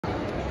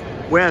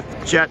with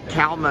Jett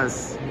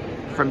Calmus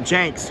from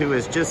Jenks, who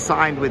has just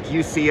signed with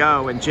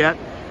UCO. And Jett,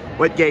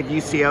 what gave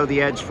UCO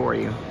the edge for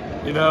you?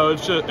 You know,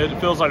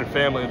 it feels like a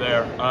family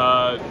there.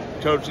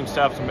 Coaching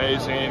staff's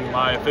amazing.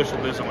 My official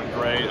visit went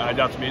great. I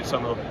got to meet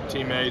some of the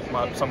teammates,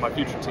 some of my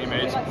future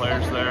teammates and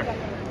players there,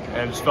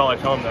 and it just felt like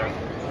home there.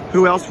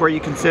 Who else were you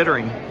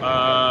considering?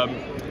 A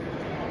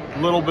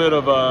little bit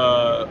of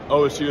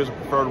OSU as a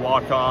preferred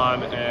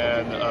walk-on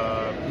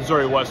and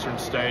Missouri Western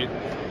State,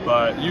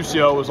 but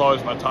UCO was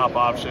always my top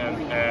option,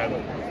 and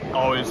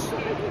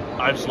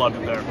I just loved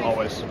it there,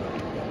 always.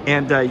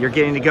 And you're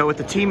getting to go with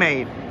the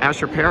teammate,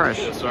 Asher Parrish.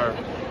 Yes, sir.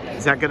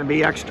 Is that going to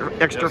be extra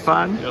yes,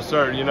 fun? Yes,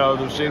 sir. You know,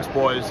 those Jenks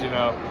boys, you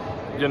know,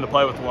 getting to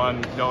play with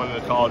one going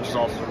into college is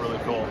also really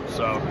cool.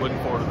 So looking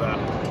forward to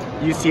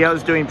that. UCO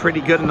is doing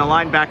pretty good in the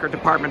linebacker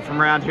department from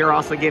around here,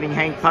 also getting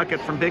Hank Puckett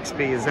from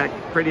Bixby. Is that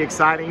pretty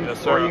exciting yes,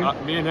 for sir.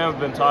 you? Me and him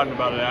have been talking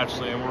about it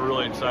actually, and we're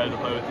really excited to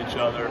play with each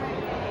other,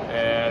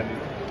 and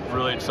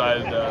really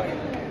excited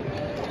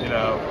to, you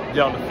know,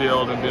 get on the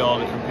field and be able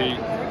to compete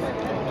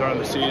during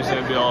the season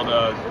and be able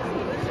to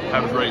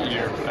have a great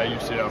year at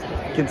UCO.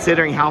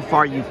 Considering how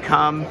far you've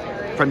come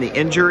from the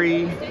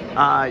injury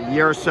a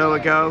year or so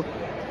ago,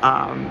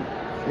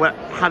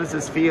 how does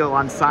this feel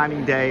on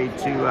signing day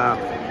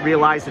to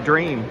realize the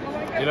dream?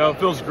 You know, it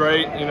feels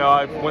great. You know,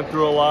 I went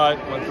through a lot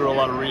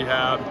of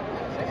rehab.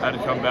 Had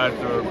to come back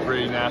through a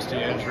pretty nasty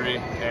injury,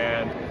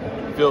 and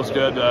it feels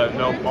good to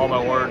know all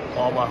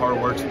my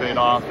hard work's paid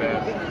off,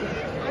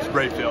 and it's a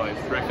great feeling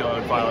to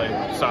finally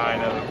sign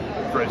at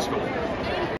a great school.